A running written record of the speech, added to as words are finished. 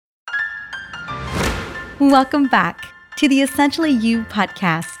Welcome back to the Essentially You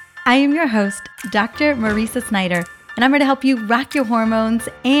podcast. I am your host, Dr. Marisa Snyder, and I'm here to help you rock your hormones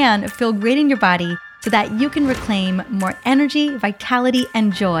and feel great in your body so that you can reclaim more energy, vitality,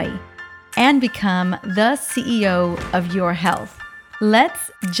 and joy, and become the CEO of your health. Let's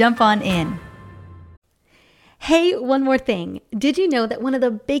jump on in. Hey, one more thing. Did you know that one of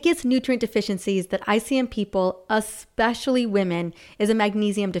the biggest nutrient deficiencies that I see in people, especially women, is a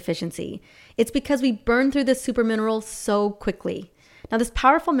magnesium deficiency? It's because we burn through this super mineral so quickly. Now, this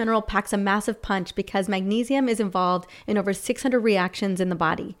powerful mineral packs a massive punch because magnesium is involved in over 600 reactions in the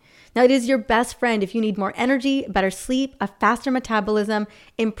body. Now, it is your best friend if you need more energy, better sleep, a faster metabolism,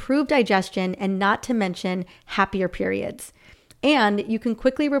 improved digestion, and not to mention happier periods. And you can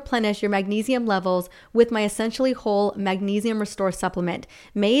quickly replenish your magnesium levels with my Essentially Whole Magnesium Restore supplement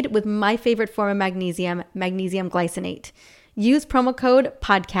made with my favorite form of magnesium, magnesium glycinate. Use promo code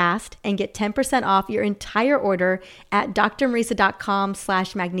PODCAST and get 10% off your entire order at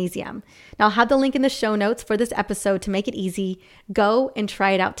drmarisa.com/magnesium. Now, I'll have the link in the show notes for this episode to make it easy. Go and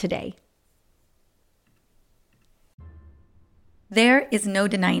try it out today. There is no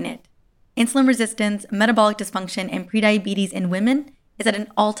denying it. Insulin resistance, metabolic dysfunction, and prediabetes in women is at an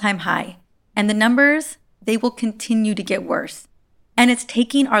all-time high. And the numbers, they will continue to get worse. And it's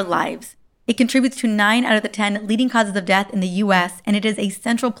taking our lives. It contributes to 9 out of the 10 leading causes of death in the US, and it is a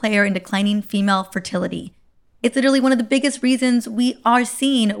central player in declining female fertility. It's literally one of the biggest reasons we are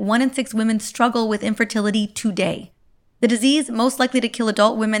seeing 1 in 6 women struggle with infertility today. The disease most likely to kill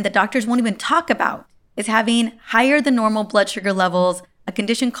adult women that doctors won't even talk about is having higher than normal blood sugar levels, a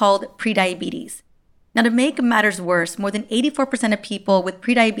condition called prediabetes. Now, to make matters worse, more than 84% of people with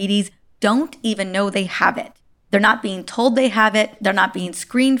prediabetes don't even know they have it. They're not being told they have it, they're not being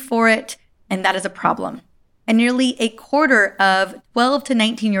screened for it, and that is a problem. And nearly a quarter of 12 to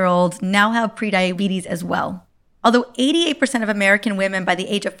 19-year-olds now have prediabetes as well. Although 88% of American women by the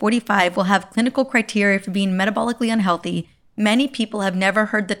age of 45 will have clinical criteria for being metabolically unhealthy, many people have never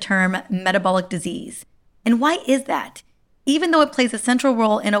heard the term metabolic disease. And why is that? Even though it plays a central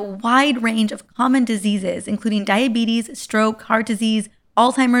role in a wide range of common diseases, including diabetes, stroke, heart disease,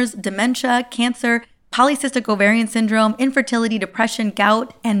 Alzheimer's, dementia, cancer, polycystic ovarian syndrome, infertility, depression,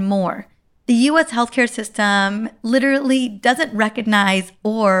 gout, and more. The U.S. healthcare system literally doesn't recognize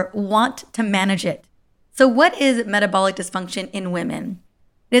or want to manage it. So what is metabolic dysfunction in women?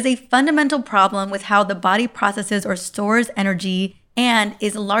 It is a fundamental problem with how the body processes or stores energy and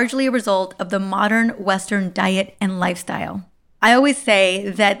is largely a result of the modern Western diet and lifestyle. I always say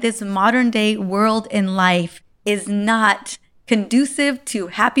that this modern day world and life is not conducive to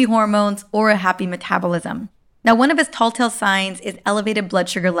happy hormones or a happy metabolism. Now, one of its telltale signs is elevated blood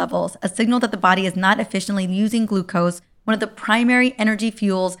sugar levels, a signal that the body is not efficiently using glucose, one of the primary energy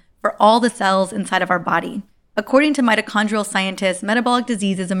fuels for all the cells inside of our body. According to mitochondrial scientists, metabolic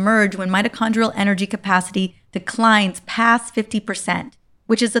diseases emerge when mitochondrial energy capacity declines past 50%,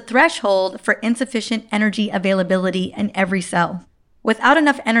 which is the threshold for insufficient energy availability in every cell. Without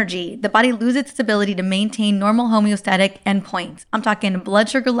enough energy, the body loses its ability to maintain normal homeostatic endpoints. I'm talking blood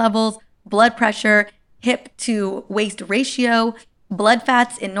sugar levels, blood pressure, hip to waist ratio, blood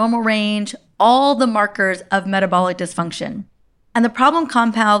fats in normal range, all the markers of metabolic dysfunction. And the problem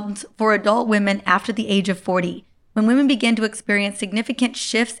compounds for adult women after the age of 40, when women begin to experience significant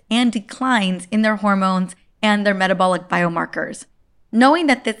shifts and declines in their hormones and their metabolic biomarkers. Knowing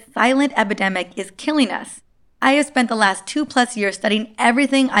that this silent epidemic is killing us, I have spent the last 2+ years studying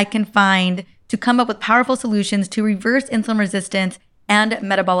everything I can find to come up with powerful solutions to reverse insulin resistance and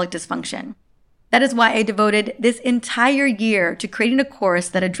metabolic dysfunction. That is why I devoted this entire year to creating a course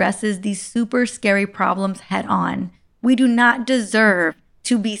that addresses these super scary problems head on. We do not deserve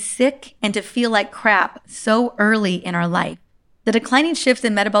to be sick and to feel like crap so early in our life. The declining shifts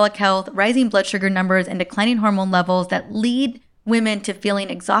in metabolic health, rising blood sugar numbers, and declining hormone levels that lead women to feeling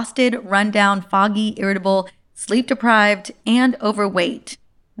exhausted, run down, foggy, irritable, sleep deprived, and overweight.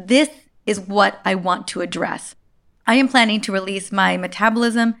 This is what I want to address. I am planning to release my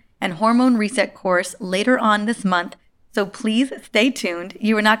metabolism and hormone reset course later on this month, so please stay tuned.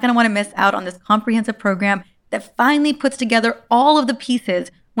 You are not going to want to miss out on this comprehensive program that finally puts together all of the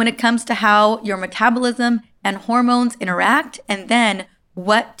pieces when it comes to how your metabolism and hormones interact and then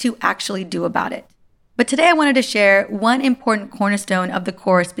what to actually do about it. But today I wanted to share one important cornerstone of the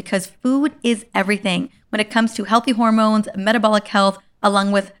course because food is everything when it comes to healthy hormones, metabolic health,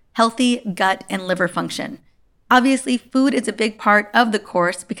 along with healthy gut and liver function. Obviously, food is a big part of the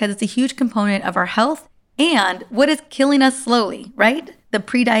course because it's a huge component of our health and what is killing us slowly, right? The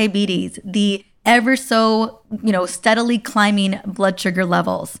prediabetes, the ever so, steadily climbing blood sugar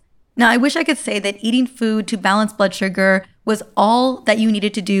levels. Now, I wish I could say that eating food to balance blood sugar was all that you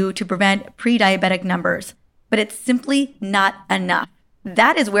needed to do to prevent pre-diabetic numbers, but it's simply not enough.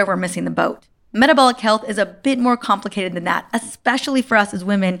 That is where we're missing the boat. Metabolic health is a bit more complicated than that, especially for us as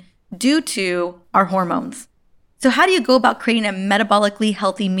women due to our hormones. So how do you go about creating a metabolically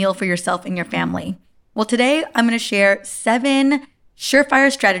healthy meal for yourself and your family? Well, today I'm going to share 7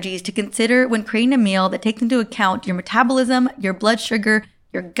 surefire strategies to consider when creating a meal that takes into account your metabolism, your blood sugar,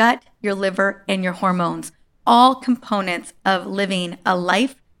 your gut, your liver, and your hormones, all components of living a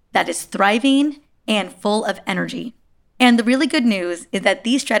life that is thriving and full of energy. And the really good news is that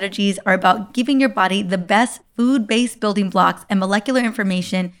these strategies are about giving your body the best food-based building blocks and molecular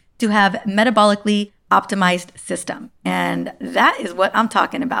information to have metabolically optimized system. And that is what I'm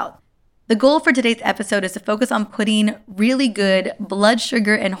talking about. The goal for today's episode is to focus on putting really good blood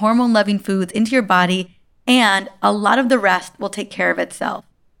sugar and hormone-loving foods into your body, and a lot of the rest will take care of itself.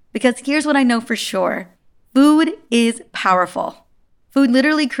 Because here's what I know for sure. Food is powerful. Food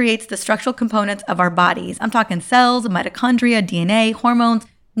literally creates the structural components of our bodies. I'm talking cells, mitochondria, DNA, hormones,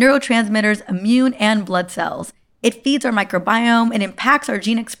 neurotransmitters, immune and blood cells. It feeds our microbiome, it impacts our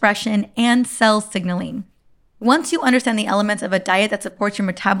gene expression and cell signaling. Once you understand the elements of a diet that supports your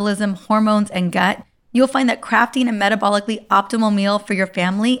metabolism, hormones, and gut, you'll find that crafting a metabolically optimal meal for your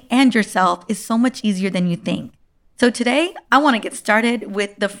family and yourself is so much easier than you think. So today, I want to get started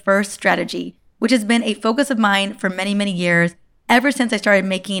with the first strategy, which has been a focus of mine for many, many years, ever since I started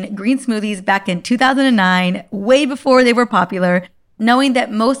making green smoothies back in 2009, way before they were popular, knowing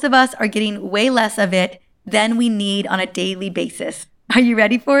that most of us are getting way less of it than we need on a daily basis. Are you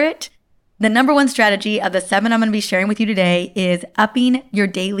ready for it? The number one strategy of the 7 I'm going to be sharing with you today is upping your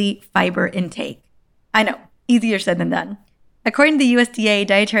daily fiber intake. I know, easier said than done. According to the USDA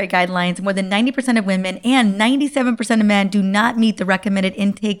dietary guidelines, more than 90% of women and 97% of men do not meet the recommended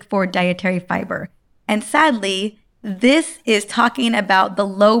intake for dietary fiber. And sadly, this is talking about the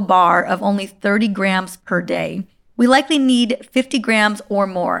low bar of only 30 grams per day. We likely need 50 grams or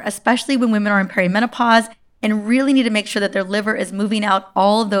more, especially when women are in perimenopause and really need to make sure that their liver is moving out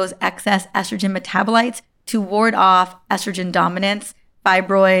all of those excess estrogen metabolites to ward off estrogen dominance,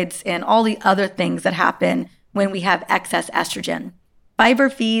 fibroids, and all the other things that happen when we have excess estrogen. Fiber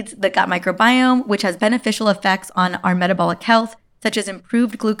feeds the gut microbiome, which has beneficial effects on our metabolic health, such as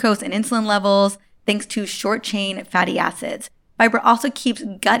improved glucose and insulin levels, thanks to short-chain fatty acids. Fiber also keeps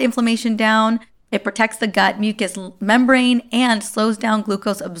gut inflammation down. It protects the gut mucus membrane and slows down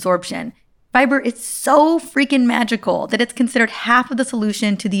glucose absorption. Fiber is so freaking magical that it's considered half of the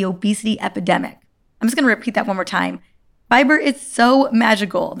solution to the obesity epidemic. I'm just going to repeat that one more time. Fiber is so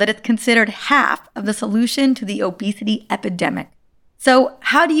magical that it's considered half of the solution to the obesity epidemic. So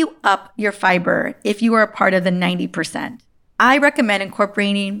how do you up your fiber if you are a part of the 90%? I recommend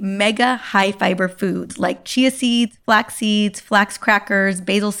incorporating mega high fiber foods like chia seeds, flax crackers,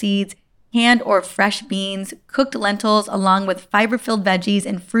 basil seeds, canned or fresh beans, cooked lentils, along with fiber-filled veggies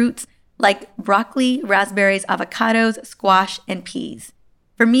and fruits like broccoli, raspberries, avocados, squash, and peas.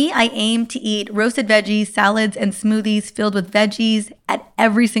 For me, I aim to eat roasted veggies, salads, and smoothies filled with veggies at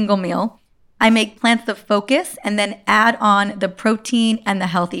every single meal. I make plants the focus and then add on the protein and the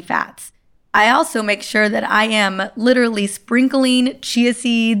healthy fats. I also make sure that I am literally sprinkling chia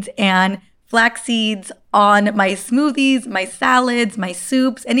seeds and flax seeds on my smoothies, my salads, my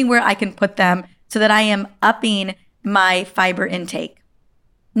soups, anywhere I can put them so that I am upping my fiber intake.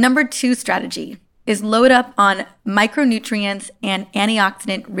 Number 2 strategy is load up on micronutrients and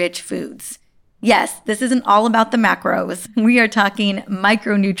antioxidant-rich foods. Yes, this isn't all about the macros. We are talking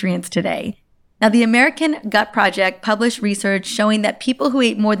micronutrients today. Now, the American Gut Project published research showing that people who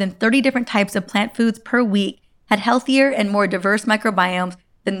ate more than 30 different types of plant foods per week had healthier and more diverse microbiomes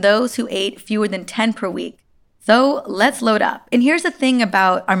than those who ate fewer than 10 per week. So let's load up. And here's the thing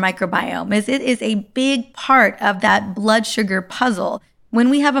about our microbiome is it is a big part of that blood sugar puzzle. When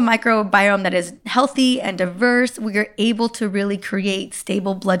we have a microbiome that is healthy and diverse, we are able to really create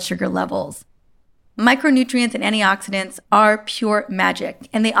stable blood sugar levels. Micronutrients and antioxidants are pure magic,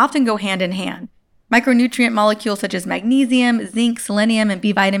 and they often go hand in hand. Micronutrient molecules such as magnesium, zinc, selenium, and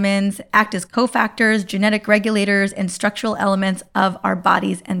B vitamins act as cofactors, genetic regulators, and structural elements of our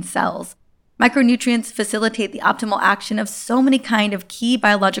bodies and cells. Micronutrients facilitate the optimal action of so many kinds of key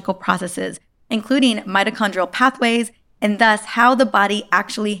biological processes, including mitochondrial pathways, and thus how the body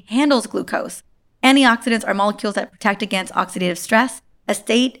actually handles glucose. Antioxidants are molecules that protect against oxidative stress, a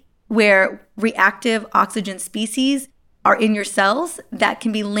state where reactive oxygen species are in your cells that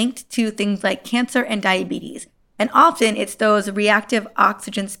can be linked to things like cancer and diabetes. And often it's those reactive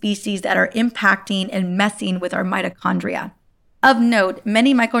oxygen species that are impacting and messing with our mitochondria. Of note,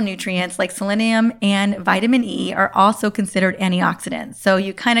 many micronutrients like selenium and vitamin E are also considered antioxidants. So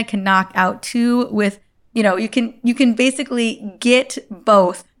you kind of can knock out two with, you can basically get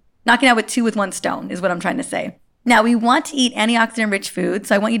both. Knocking out with two with one stone is what I'm trying to say. Now, we want to eat antioxidant-rich foods,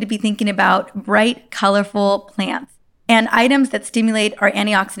 so I want you to be thinking about bright, colorful plants and items that stimulate our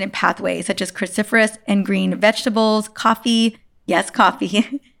antioxidant pathways, such as cruciferous and green vegetables, coffee, yes,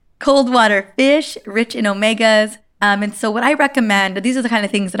 coffee, cold water fish, rich in omegas. And so what I recommend, these are the kind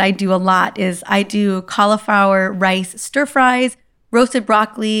of things that I do a lot, is I do cauliflower rice stir fries, roasted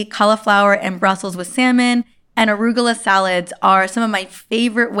broccoli, cauliflower and Brussels with salmon, and arugula salads are some of my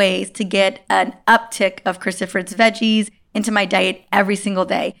favorite ways to get an uptick of cruciferous veggies into my diet every single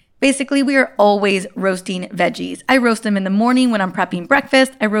day. Basically, we are always roasting veggies. I roast them in the morning when I'm prepping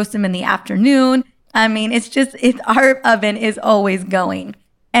breakfast. I roast them in the afternoon. I mean, our oven is always going.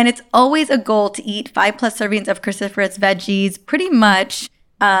 And it's always a goal to eat 5+ servings of cruciferous veggies pretty much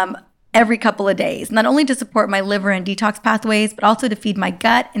every couple of days, not only to support my liver and detox pathways, but also to feed my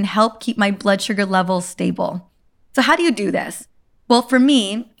gut and help keep my blood sugar levels stable. So how do you do this? Well, for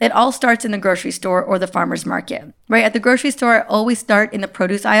me, it all starts in the grocery store or the farmer's market, right? At the grocery store, I always start in the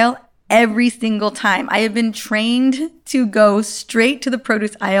produce aisle every single time. I have been trained to go straight to the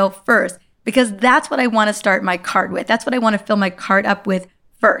produce aisle first because that's what I want to start my cart with. That's what I want to fill my cart up with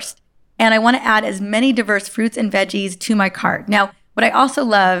first. And I want to add as many diverse fruits and veggies to my cart. Now, what I also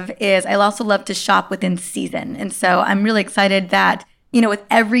love is I also love to shop within season. And so I'm really excited that, with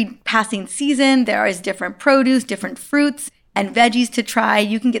every passing season, there is different produce, different fruits and veggies to try.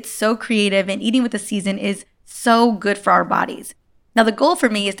 You can get so creative, and eating with the season is so good for our bodies. Now, the goal for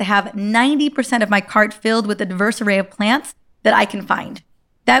me is to have 90% of my cart filled with a diverse array of plants that I can find.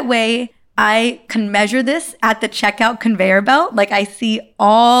 That way, I can measure this at the checkout conveyor belt. Like, I see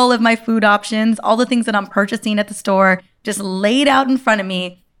all of my food options, all the things that I'm purchasing at the store just laid out in front of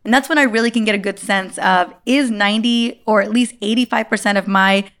me. And that's when I really can get a good sense of, is 90 or at least 85% of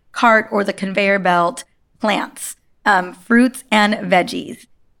my cart or the conveyor belt plants, fruits and veggies.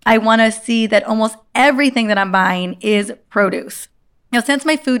 I want to see that almost everything that I'm buying is produce. Now, since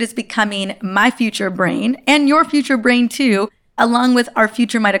my food is becoming my future brain and your future brain too, along with our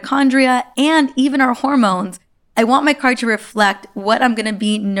future mitochondria and even our hormones, I want my cart to reflect what I'm going to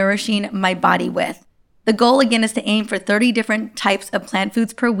be nourishing my body with. The goal, again, is to aim for 30 different types of plant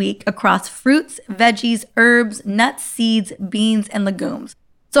foods per week across fruits, veggies, herbs, nuts, seeds, beans, and legumes.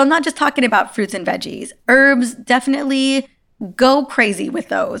 So I'm not just talking about fruits and veggies. Herbs, definitely go crazy with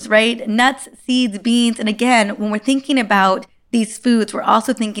those, right? Nuts, seeds, beans. And again, when we're thinking about these foods, we're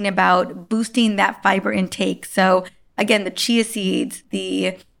also thinking about boosting that fiber intake. So again, the chia seeds,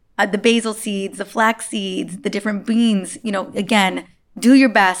 the basil seeds, the flax seeds, the different beans, again, do your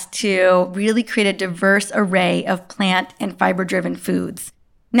best to really create a diverse array of plant and fiber-driven foods.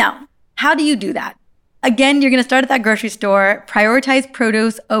 Now, how do you do that? Again, you're going to start at that grocery store, prioritize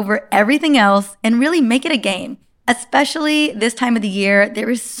produce over everything else, and really make it a game. Especially this time of the year, there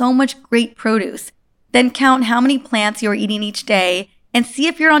is so much great produce. Then count how many plants you're eating each day and see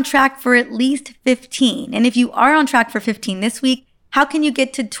if you're on track for at least 15. And if you are on track for 15 this week, how can you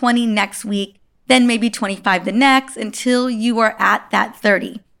get to 20 next week? Then maybe 25 the next until you are at that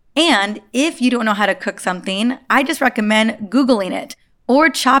 30. And if you don't know how to cook something, I just recommend Googling it or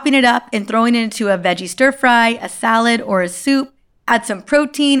chopping it up and throwing it into a veggie stir fry, a salad, or a soup. Add some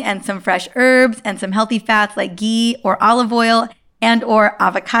protein and some fresh herbs and some healthy fats like ghee or olive oil and or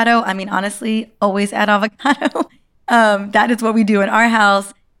avocado. I mean, honestly, always add avocado. That is what we do in our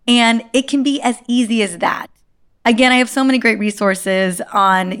house. And it can be as easy as that. Again, I have so many great resources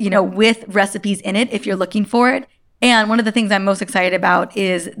on, with recipes in it if you're looking for it. And one of the things I'm most excited about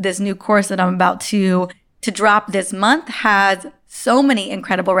is this new course that I'm about to drop this month has so many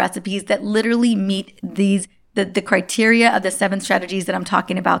incredible recipes that literally meet the criteria of the 7 strategies that I'm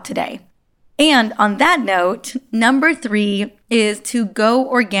talking about today. And on that note, number 3 is to go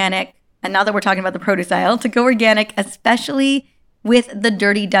organic. And now that we're talking about the produce aisle, to go organic, especially with the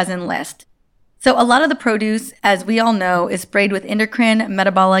Dirty Dozen list. So a lot of the produce, as we all know, is sprayed with endocrine,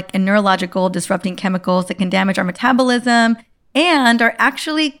 metabolic, and neurological disrupting chemicals that can damage our metabolism and are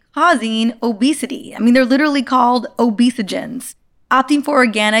actually causing obesity. I mean, they're literally called obesogens. Opting for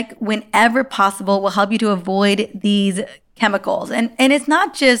organic whenever possible will help you to avoid these chemicals. And it's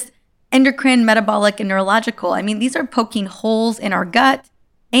not just endocrine, metabolic, and neurological. I mean, these are poking holes in our gut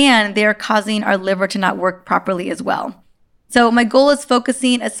and they are causing our liver to not work properly as well. So my goal is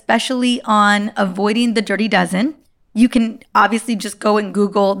focusing especially on avoiding the Dirty Dozen. You can obviously just go and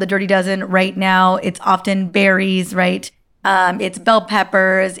Google the Dirty Dozen right now. It's often berries, right? It's bell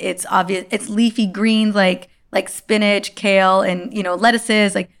peppers. It's leafy greens like like spinach, kale, and,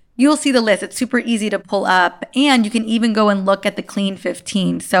 lettuces, like you'll see the list. It's super easy to pull up, and you can even go and look at the Clean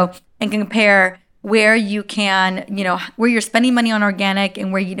 15. So, and compare where you can, where you're spending money on organic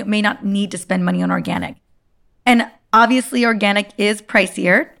and where you may not need to spend money on organic. And obviously organic is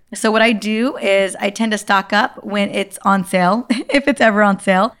pricier. So what I do is I tend to stock up when it's on sale, if it's ever on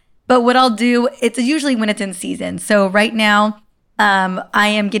sale. But what I'll do, it's usually when it's in season. So right now, I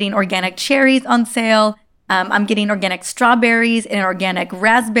am getting organic cherries on sale. I'm getting organic strawberries and organic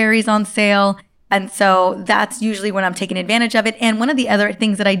raspberries on sale. And so that's usually when I'm taking advantage of it. And one of the other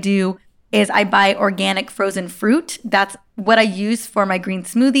things that I do is I buy organic frozen fruit. That's what I use for my green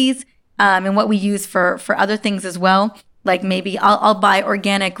smoothies, and what we use for other things as well. Like maybe I'll buy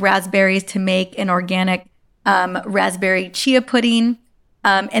organic raspberries to make an organic raspberry chia pudding.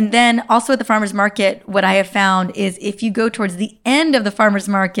 And then also at the farmer's market, what I have found is if you go towards the end of the farmer's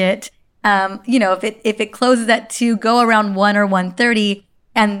market, if it closes at 2, go around 1 or 1:30,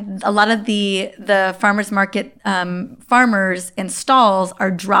 and a lot of the farmer's market farmers and stalls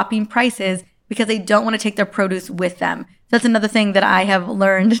are dropping prices because they don't want to take their produce with them. So that's another thing that I have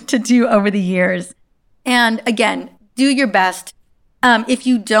learned to do over the years. And again, do your best. If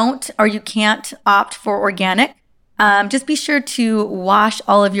you don't or you can't opt for organic, just be sure to wash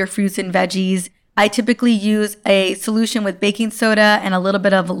all of your fruits and veggies. I typically use a solution with baking soda and a little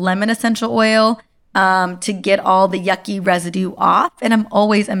bit of lemon essential oil to get all the yucky residue off. And I'm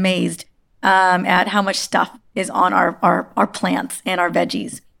always amazed at how much stuff is on our plants and our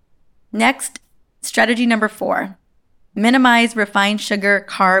veggies. Next, strategy number 4, minimize refined sugar,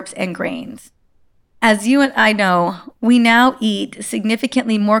 carbs, and grains. As you and I know, we now eat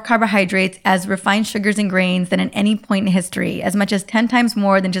significantly more carbohydrates as refined sugars and grains than at any point in history, as much as 10 times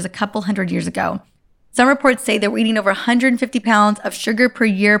more than just a couple hundred years ago. Some reports say that we're eating over 150 pounds of sugar per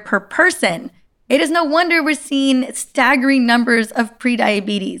year per person. It is no wonder we're seeing staggering numbers of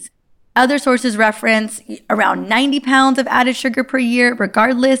prediabetes. Other sources reference around 90 pounds of added sugar per year.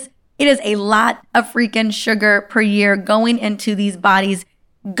 Regardless, it is a lot of freaking sugar per year going into these bodies,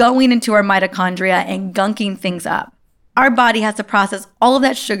 going into our mitochondria and gunking things up. Our body has to process all of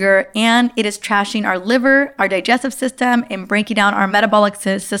that sugar, and it is trashing our liver, our digestive system, and breaking down our metabolic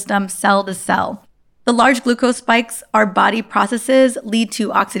system cell to cell. The large glucose spikes our body processes lead to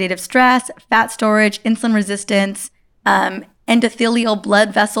oxidative stress, fat storage, insulin resistance, endothelial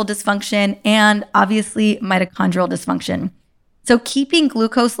blood vessel dysfunction, and obviously mitochondrial dysfunction. So keeping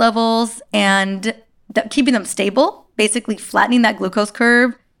glucose levels and keeping them stable, basically flattening that glucose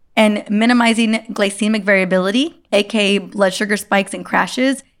curve and minimizing glycemic variability, aka blood sugar spikes and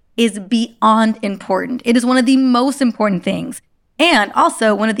crashes, is beyond important. It is one of the most important things. And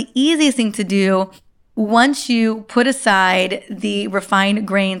also one of the easiest things to do once you put aside the refined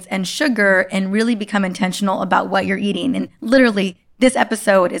grains and sugar and really become intentional about what you're eating. And literally, this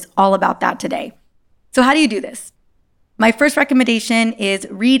episode is all about that today. So how do you do this? My first recommendation is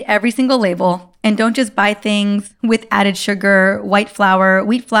read every single label and don't just buy things with added sugar, white flour,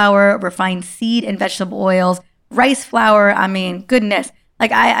 wheat flour, refined seed and vegetable oils, rice flour. I mean, goodness.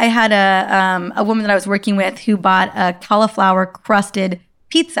 Like I had a woman that I was working with who bought a cauliflower crusted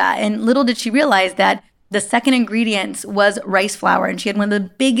pizza, and little did she realize that the second ingredient was rice flour, and she had one of the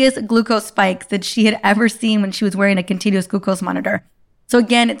biggest glucose spikes that she had ever seen when she was wearing a continuous glucose monitor. So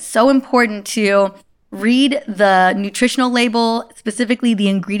again, it's so important to read the nutritional label, specifically the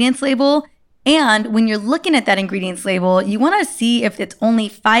ingredients label. And when you're looking at that ingredients label, you want to see if it's only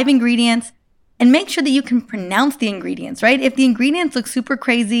 5 ingredients and make sure that you can pronounce the ingredients, right? If the ingredients look super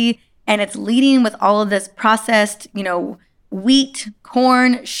crazy and it's leading with all of this processed, wheat,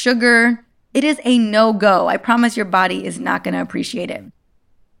 corn, sugar, it is a no-go. I promise your body is not going to appreciate it.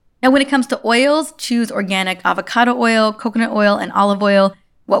 Now, when it comes to oils, choose organic avocado oil, coconut oil, and olive oil.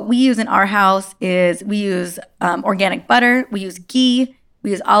 What we use in our house is we use organic butter, we use ghee,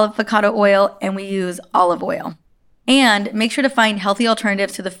 we use avocado oil, and we use olive oil. And make sure to find healthy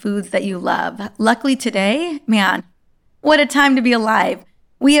alternatives to the foods that you love. Luckily today, man, what a time to be alive.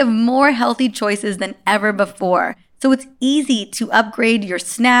 We have more healthy choices than ever before. So it's easy to upgrade your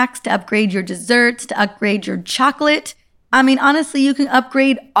snacks, to upgrade your desserts, to upgrade your chocolate. I mean, honestly, you can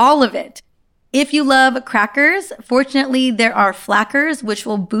upgrade all of it. If you love crackers, fortunately, there are Flackers, which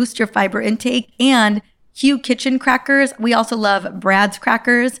will boost your fiber intake, and Hugh Kitchen crackers. We also love Brad's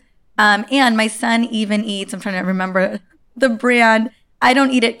crackers. And my son even eats, I'm trying to remember the brand. I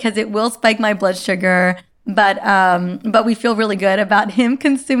don't eat it because it will spike my blood sugar, but we feel really good about him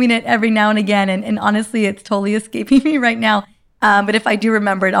consuming it every now and again. And honestly, it's totally escaping me right now. But if I do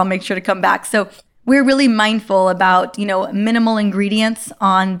remember it, I'll make sure to come back. So we're really mindful about, minimal ingredients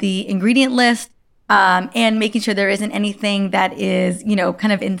on the ingredient list. and making sure there isn't anything that is,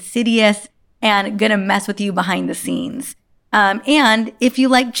 kind of insidious and going to mess with you behind the scenes. And if you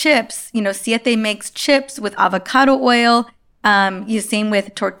like chips, Siete makes chips with avocado oil. Same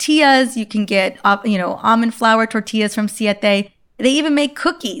with tortillas. You can get, almond flour tortillas from Siete. They even make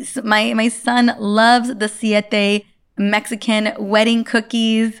cookies. My son loves the Siete Mexican wedding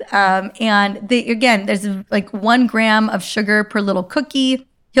cookies. And there's like 1 gram of sugar per little cookie.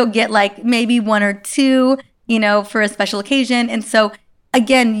 He'll get like maybe 1 or 2, for a special occasion. And so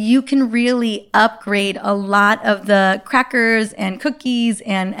again, you can really upgrade a lot of the crackers and cookies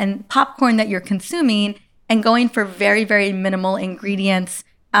and popcorn that you're consuming and going for very, very minimal ingredients.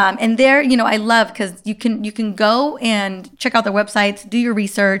 And there, I love because you can go and check out their websites, do your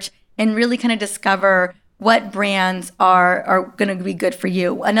research, and really kind of discover what brands are going to be good for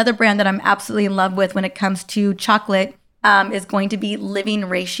you. Another brand that I'm absolutely in love with when it comes to chocolate is going to be Living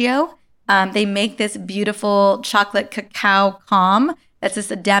Ratio. They make this beautiful chocolate cacao calm. That's this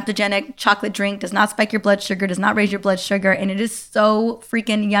adaptogenic chocolate drink, does not spike your blood sugar, does not raise your blood sugar, and it is so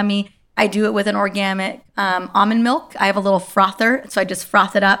freaking yummy. I do it with an organic almond milk. I have a little frother, so I just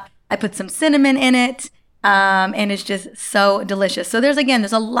froth it up. I put some cinnamon in it, and it's just so delicious. So there's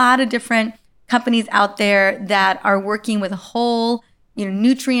a lot of different companies out there that are working with whole,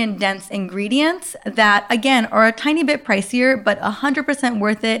 nutrient-dense ingredients that, again, are a tiny bit pricier, but 100%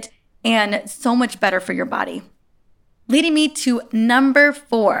 worth it and so much better for your body. Leading me to number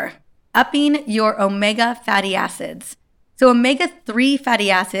 4, upping your omega fatty acids. So omega-3 fatty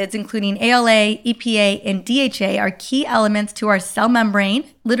acids, including ALA, EPA, and DHA, are key elements to our cell membrane.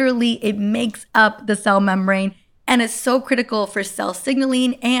 Literally, it makes up the cell membrane and is so critical for cell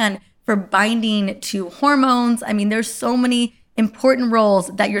signaling and for binding to hormones. I mean, there's so many important roles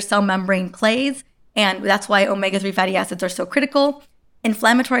that your cell membrane plays, and that's why omega-3 fatty acids are so critical.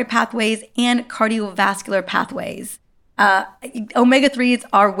 Inflammatory pathways and cardiovascular pathways. Omega-3s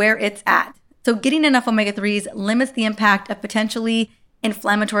are where it's at. So getting enough omega-3s limits the impact of potentially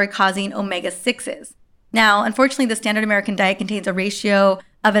inflammatory causing omega-6s. Now, unfortunately, the standard American diet contains a ratio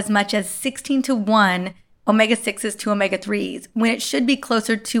of as much as 16:1 omega-6s to omega-3s, when it should be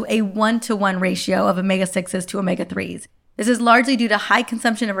closer to a 1:1 ratio of omega-6s to omega-3s. This is largely due to high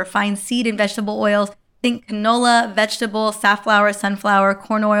consumption of refined seed and vegetable oils. Think canola, vegetable, safflower, sunflower,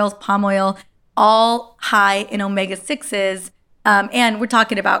 corn oils, palm oil, all high in omega-6s. And we're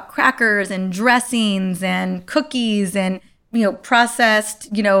talking about crackers and dressings and cookies and,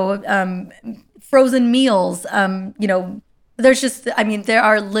 processed, frozen meals. There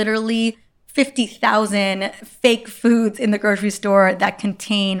are literally 50,000 fake foods in the grocery store that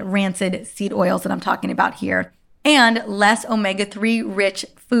contain rancid seed oils that I'm talking about here. And less omega-3 rich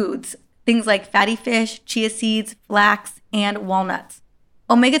foods, things like fatty fish, chia seeds, flax, and walnuts.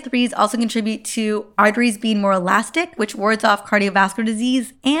 Omega-3s also contribute to arteries being more elastic, which wards off cardiovascular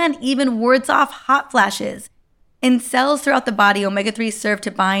disease and even wards off hot flashes. In cells throughout the body, omega-3s serve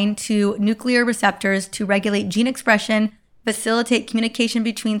to bind to nuclear receptors to regulate gene expression, facilitate communication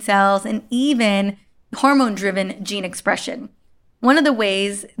between cells, and even hormone-driven gene expression. One of the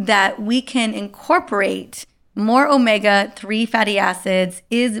ways that we can incorporate more omega-3 fatty acids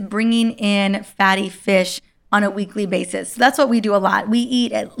is bringing in fatty fish on a weekly basis. So that's what we do a lot. We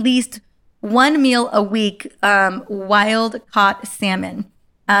eat at least 1 meal a week, wild-caught salmon,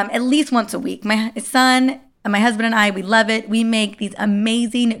 at least once a week. My son, my husband and I, we love it. We make these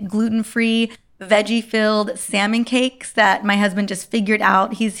amazing gluten-free, veggie-filled salmon cakes that my husband just figured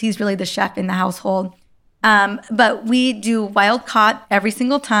out. He's really the chef in the household. But we do wild-caught every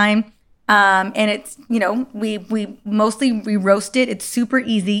single time. And it's, we mostly roast it. It's super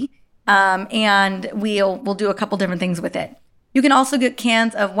easy. And we'll do a couple different things with it. You can also get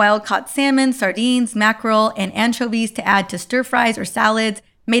cans of wild-caught salmon, sardines, mackerel, and anchovies to add to stir fries or salads,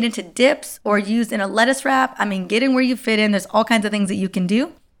 made into dips or used in a lettuce wrap. Get in where you fit in. There's all kinds of things that you can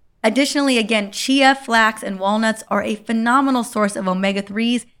do. Additionally, again, chia, flax, and walnuts are a phenomenal source of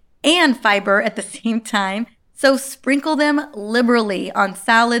omega-3s and fiber at the same time. So sprinkle them liberally on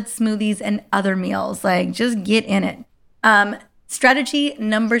salads, smoothies, and other meals. Just get in it. Strategy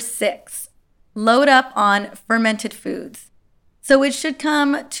number 6, load up on fermented foods. So it should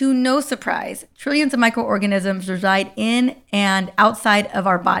come to no surprise, trillions of microorganisms reside in and outside of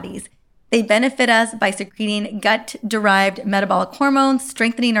our bodies. They benefit us by secreting gut-derived metabolic hormones,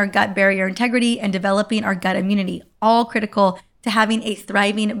 strengthening our gut barrier integrity, and developing our gut immunity, all critical to having a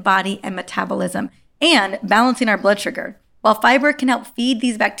thriving body and metabolism, and balancing our blood sugar. While fiber can help feed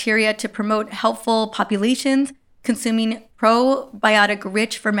these bacteria to promote healthful populations, consuming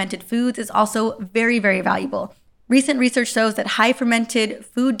probiotic-rich fermented foods is also very, very valuable. Recent research shows that high fermented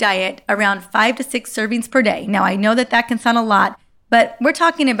food diet around 5 to 6 servings per day. Now, I know that can sound a lot, but we're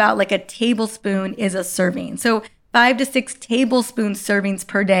talking about like a tablespoon is a serving. So 5 to 6 tablespoon servings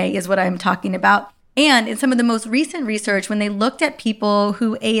per day is what I'm talking about. And in some of the most recent research, when they looked at people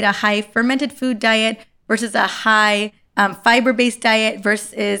who ate a high fermented food diet versus a high fiber-based diet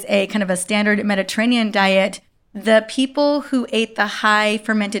versus a kind of a standard Mediterranean diet, the people who ate the high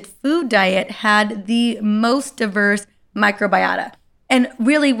fermented food diet had the most diverse microbiota. And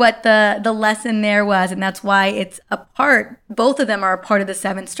really what the lesson there was, and that's why it's a part, both of them are a part of the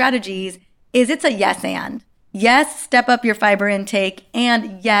 7 strategies, is it's a yes and. Yes, step up your fiber intake,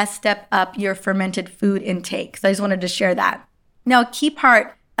 and yes, step up your fermented food intake. So I just wanted to share that. Now, a key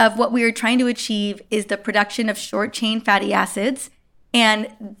part of what we are trying to achieve is the production of short-chain fatty acids,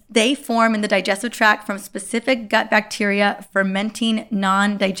 and they form in the digestive tract from specific gut bacteria fermenting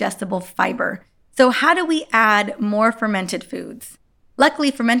non-digestible fiber. So how do we add more fermented foods?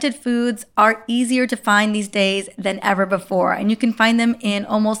 Luckily, fermented foods are easier to find these days than ever before, and you can find them in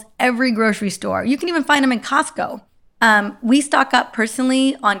almost every grocery store. You can even find them in Costco. We stock up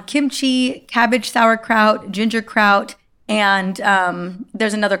personally on kimchi, cabbage sauerkraut, ginger kraut, and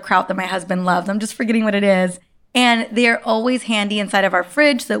there's another kraut that my husband loves. I'm just forgetting what it is. And they're always handy inside of our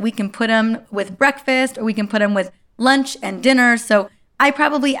fridge so that we can put them with breakfast or we can put them with lunch and dinner. So I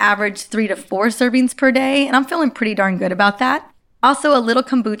probably average 3 to 4 servings per day, and I'm feeling pretty darn good about that. Also, a little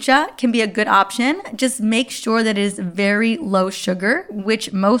kombucha can be a good option. Just make sure that it is very low sugar,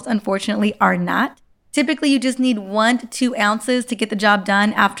 which most unfortunately are not. Typically, you just need 1 to 2 ounces to get the job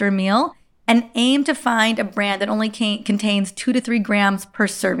done after a meal, and aim to find a brand that only contains 2 to 3 grams per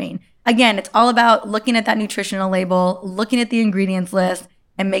serving. Again, it's all about looking at that nutritional label, looking at the ingredients list,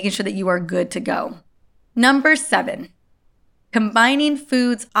 and making sure that you are good to go. Number 7, combining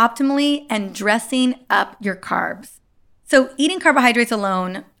foods optimally and dressing up your carbs. So eating carbohydrates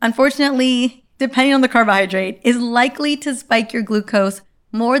alone, unfortunately, depending on the carbohydrate, is likely to spike your glucose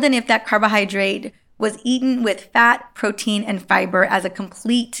more than if that carbohydrate was eaten with fat, protein, and fiber as a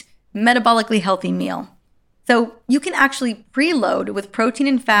complete metabolically healthy meal. So you can actually preload with protein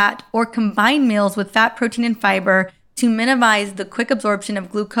and fat or combine meals with fat, protein, and fiber to minimize the quick absorption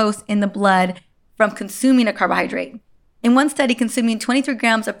of glucose in the blood from consuming a carbohydrate. In one study, consuming 23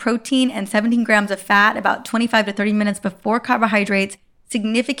 grams of protein and 17 grams of fat about 25 to 30 minutes before carbohydrates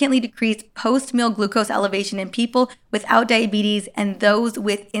significantly decreased post-meal glucose elevation in people without diabetes and those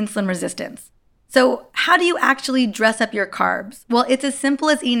with insulin resistance. So how do you actually dress up your carbs? Well, it's as simple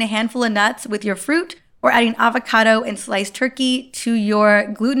as eating a handful of nuts with your fruit or adding avocado and sliced turkey to your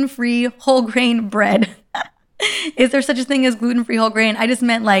gluten-free whole grain bread. Is there such a thing as gluten-free whole grain? I just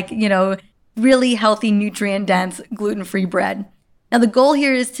meant really healthy, nutrient-dense, gluten-free bread. Now, the goal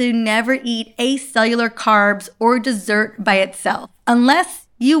here is to never eat acellular carbs or dessert by itself. Unless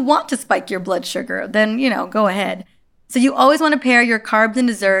you want to spike your blood sugar, then, go ahead. So you always want to pair your carbs and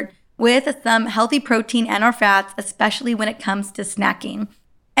dessert with some healthy protein and or fats, especially when it comes to snacking.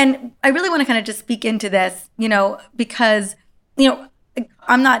 And I really want to kind of just speak into this, because,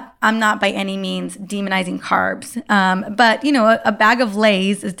 I'm not by any means demonizing carbs, but a bag of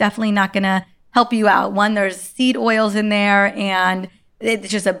Lay's is definitely not going to help you out. One, there's seed oils in there, and it's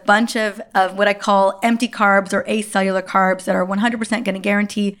just a bunch of what I call empty carbs or acellular carbs that are 100% going to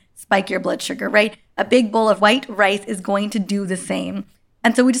guarantee spike your blood sugar, right? A big bowl of white rice is going to do the same.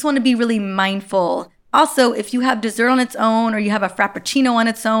 And so we just want to be really mindful. Also, if you have dessert on its own, or you have a frappuccino on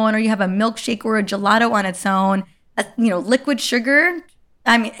its own, or you have a milkshake or a gelato on its own, liquid sugar,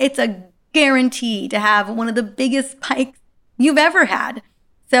 it's a guarantee to have one of the biggest spikes you've ever had.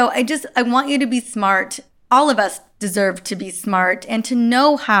 So I want you to be smart. All of us deserve to be smart and to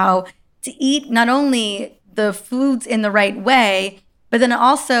know how to eat not only the foods in the right way, but then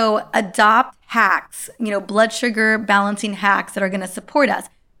also adopt hacks, blood sugar balancing hacks that are going to support us.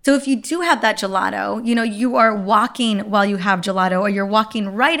 So if you do have that gelato, you are walking while you have gelato, or you're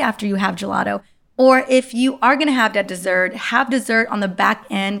walking right after you have gelato. Or if you are going to have have dessert on the back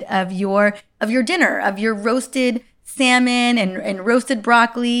end of your dinner, of your roasted salmon and roasted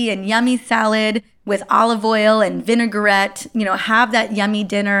broccoli and yummy salad with olive oil and vinaigrette. Have that yummy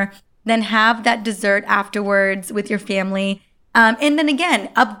dinner, then have that dessert afterwards with your family. And then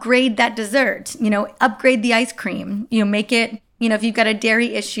again, upgrade that dessert, upgrade the ice cream, make it, if you've got a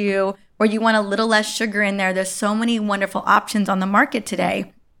dairy issue or you want a little less sugar in there, there's so many wonderful options on the market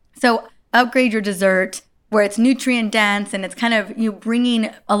today. So upgrade your dessert where it's nutrient dense and it's kind of bringing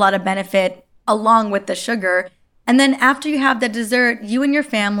a lot of benefit along with the sugar. And then after you have the dessert, you and your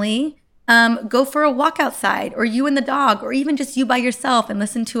family go for a walk outside, or you and the dog, or even just you by yourself and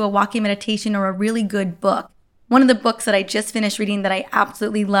listen to a walking meditation or a really good book. One of the books that I just finished reading that I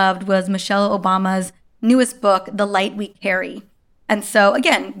absolutely loved was Michelle Obama's newest book, The Light We Carry. And so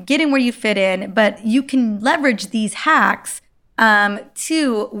again, get in where you fit in, but you can leverage these hacks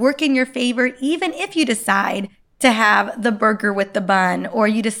to work in your favor, even if you decide to have the burger with the bun, or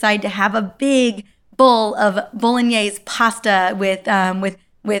you decide to have a big bowl of bolognese pasta with the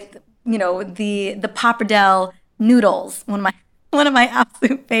pappardelle noodles, one of my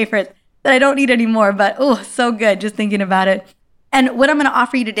absolute favorites that I don't eat anymore, but so good just thinking about it. And what I'm going to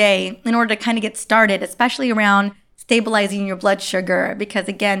offer you today in order to kind of get started, especially around stabilizing your blood sugar, because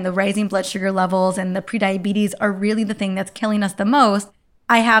again, the rising blood sugar levels and the prediabetes are really the thing that's killing us the most.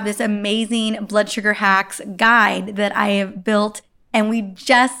 I have this amazing blood sugar hacks guide that I have built, and we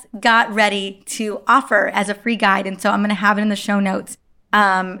just got ready to offer as a free guide. And so I'm going to have it in the show notes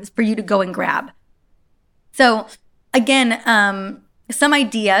for you to go and grab. So again, some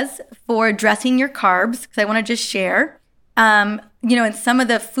ideas for addressing your carbs, because I want to just share. And some of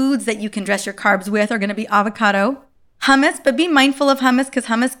the foods that you can dress your carbs with are going to be avocado, hummus, but be mindful of hummus because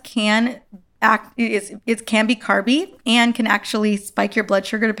hummus can be carby and can actually spike your blood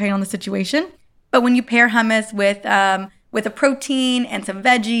sugar depending on the situation. But when you pair hummus with a protein and some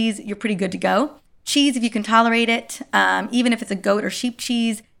veggies, you're pretty good to go. Cheese, if you can tolerate it, even if it's a goat or sheep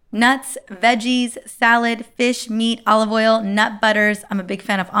cheese, nuts, veggies, salad, fish, meat, olive oil, nut butters. I'm a big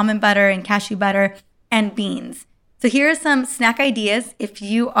fan of almond butter and cashew butter, and beans. So here are some snack ideas if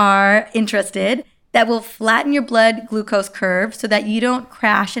you are interested that will flatten your blood glucose curve so that you don't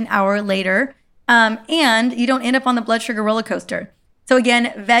crash an hour later and you don't end up on the blood sugar roller coaster. So again,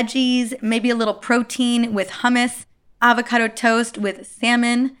 veggies, maybe a little protein with hummus, avocado toast with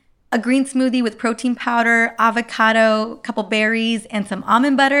salmon, a green smoothie with protein powder, avocado, a couple berries, and some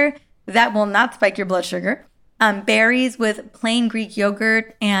almond butter. That will not spike your blood sugar. Berries with plain Greek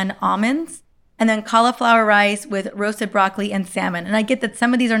yogurt and almonds. And then cauliflower rice with roasted broccoli and salmon. And I get that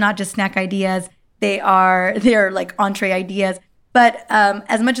some of these are not just snack ideas. They're like entree ideas. But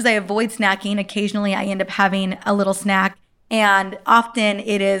as much as I avoid snacking, occasionally I end up having a little snack. And often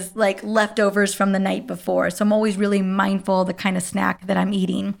it is like leftovers from the night before. So I'm always really mindful of the kind of snack that I'm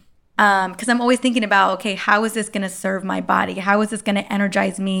eating. Because I'm always thinking about, okay, how is this going to serve my body? How is this going to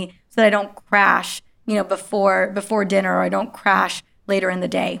energize me so that I don't crash, before dinner, or I don't crash later in the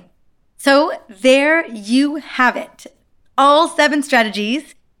day. So there you have it. All 7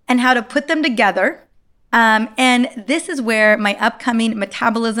 strategies and how to put them together. And this is where my upcoming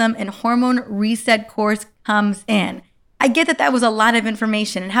metabolism and hormone reset course comes in. I get that was a lot of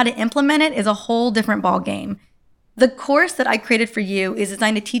information, and how to implement it is a whole different ballgame. The course that I created for you is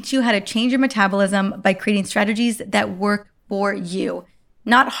designed to teach you how to change your metabolism by creating strategies that work for you,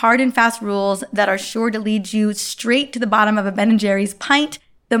 not hard and fast rules that are sure to lead you straight to the bottom of a Ben & Jerry's pint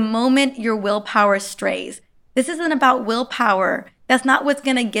the moment your willpower strays. This isn't about willpower. That's not what's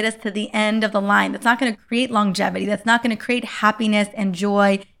going to get us to the end of the line. That's not going to create longevity. That's not going to create happiness and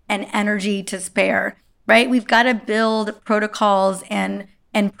joy and energy to spare, right? We've got to build protocols and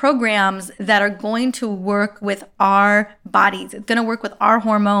programs that are going to work with our bodies. It's going to work with our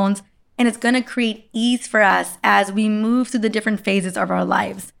hormones, and it's going to create ease for us as we move through the different phases of our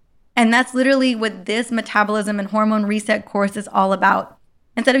lives. And that's literally what this metabolism and hormone reset course is all about.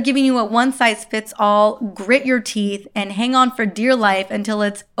 Instead of giving you a one-size-fits-all, grit your teeth and hang on for dear life until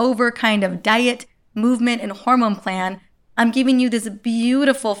it's over kind of diet, movement, and hormone plan, I'm giving you this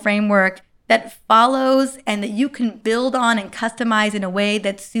beautiful framework that follows and that you can build on and customize in a way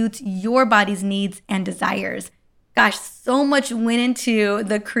that suits your body's needs and desires. Gosh, so much went into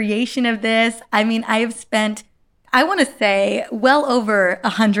the creation of this. I mean, I have spent, I want to say, well over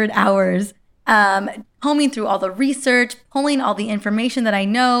 100 hours combing through all the research, pulling all the information that I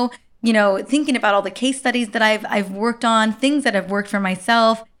know, thinking about all the case studies that I've worked on, things that have worked for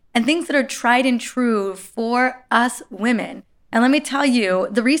myself, and things that are tried and true for us women. And let me tell you,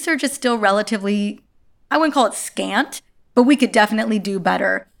 the research is still relatively, I wouldn't call it scant, but we could definitely do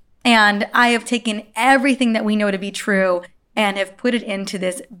better. And I have taken everything that we know to be true and have put it into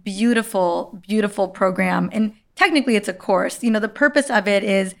this beautiful, beautiful program. And technically it's a course. The purpose of it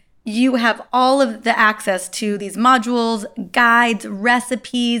is you have all of the access to these modules, guides,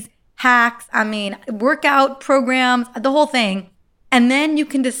 recipes, hacks, workout programs, the whole thing. And then you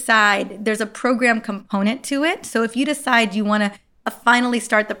can decide, there's a program component to it. So if you decide you want to finally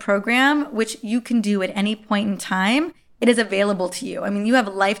start the program, which you can do at any point in time, it is available to you. You have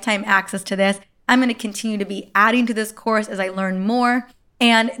lifetime access to this. I'm going to continue to be adding to this course as I learn more.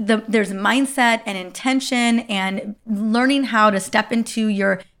 And there's mindset and intention and learning how to step into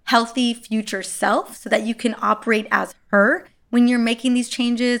your healthy future self so that you can operate as her when you're making these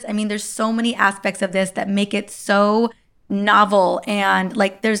changes, I mean, there's so many aspects of this that make it so novel, and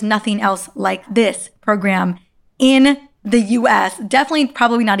like there's nothing else like this program in the US, definitely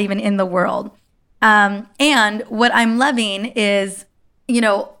probably not even in the world. And what I'm loving is,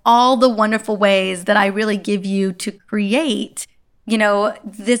 all the wonderful ways that I really give you to create,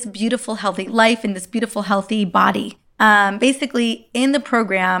 this beautiful, healthy life and this beautiful, healthy body. Basically, in the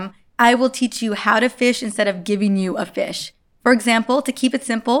program, I will teach you how to fish instead of giving you a fish. For example, to keep it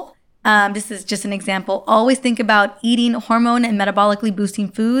simple, this is just an example, always think about eating hormone and metabolically boosting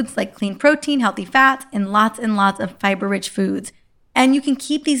foods like clean protein, healthy fats, and lots of fiber-rich foods. And you can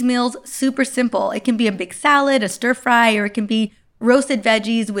keep these meals super simple. It can be a big salad, a stir fry, or it can be roasted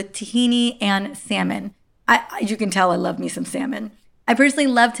veggies with tahini and salmon. You can tell I love me some salmon. I personally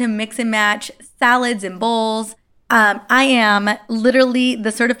love to mix and match salads and bowls. I am literally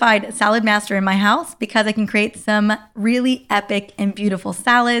the certified salad master in my house because I can create some really epic and beautiful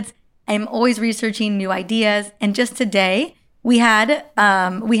salads. I'm always researching new ideas. And just today, we had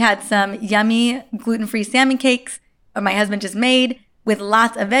some yummy gluten-free salmon cakes my husband just made with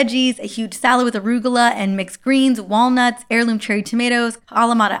lots of veggies, a huge salad with arugula and mixed greens, walnuts, heirloom cherry tomatoes,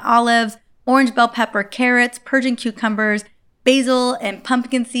 Kalamata olives, orange bell pepper, carrots, Persian cucumbers, basil and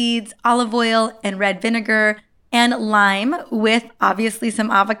pumpkin seeds, olive oil and red vinegar, and lime with obviously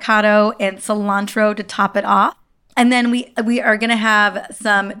some avocado and cilantro to top it off. And then we are going to have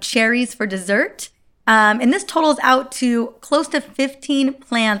some cherries for dessert. And this totals out to close to 15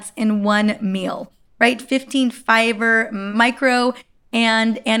 plants in one meal, right? 15 fiber, micro,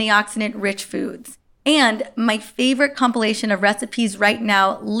 and antioxidant rich foods. And my favorite compilation of recipes right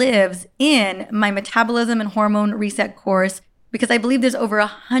now lives in my Metabolism and Hormone Reset course because I believe there's over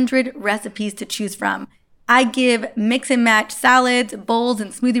 100 recipes to choose from. I give mix and match salads, bowls,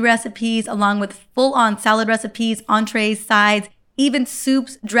 and smoothie recipes along with full-on salad recipes, entrees, sides, even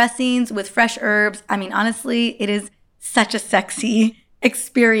soups, dressings with fresh herbs. I mean, honestly, it is such a sexy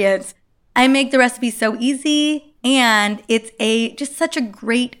experience. I make the recipes so easy, and it's just such a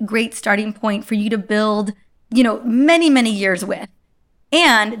great starting point for you to build, many years with.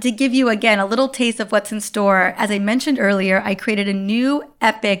 And to give you, again, a little taste of what's in store, as I mentioned earlier, I created a new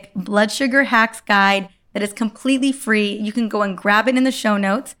epic blood sugar hacks guide that is completely free. You can go and grab it in the show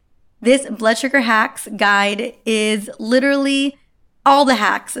notes. This blood sugar hacks guide is literally all the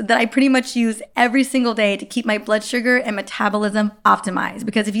hacks that I pretty much use every single day to keep my blood sugar and metabolism optimized.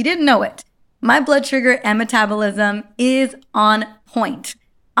 Because if you didn't know it, my blood sugar and metabolism is on point.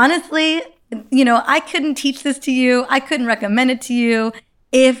 Honestly, I couldn't teach this to you. I couldn't recommend it to you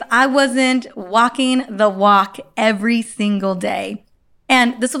if I wasn't walking the walk every single day.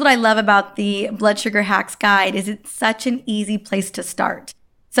 And this is what I love about the Blood Sugar Hacks Guide is it's such an easy place to start.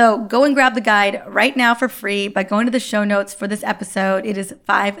 So go and grab the guide right now for free by going to the show notes for this episode. It is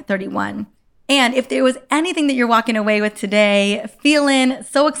 $5.31. And if there was anything that you're walking away with today, feeling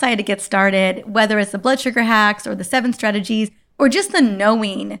so excited to get started, whether it's the blood sugar hacks or the 7 strategies, or just the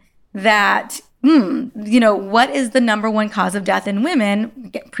knowing that, what is the number one cause of death in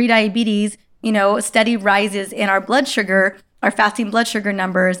women, prediabetes, steady rises in our blood sugar, our fasting blood sugar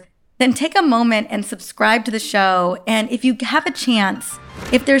numbers, then take a moment and subscribe to the show. And if you have a chance,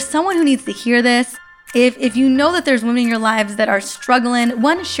 if there's someone who needs to hear this, if you know that there's women in your lives that are struggling,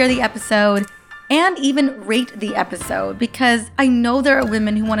 one, share the episode and even rate the episode, because I know there are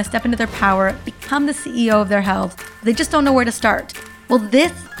women who want to step into their power, become the CEO of their health. They just don't know where to start. Well,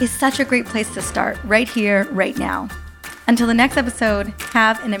 this is such a great place to start right here, right now. Until the next episode,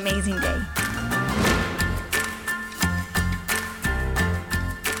 have an amazing day.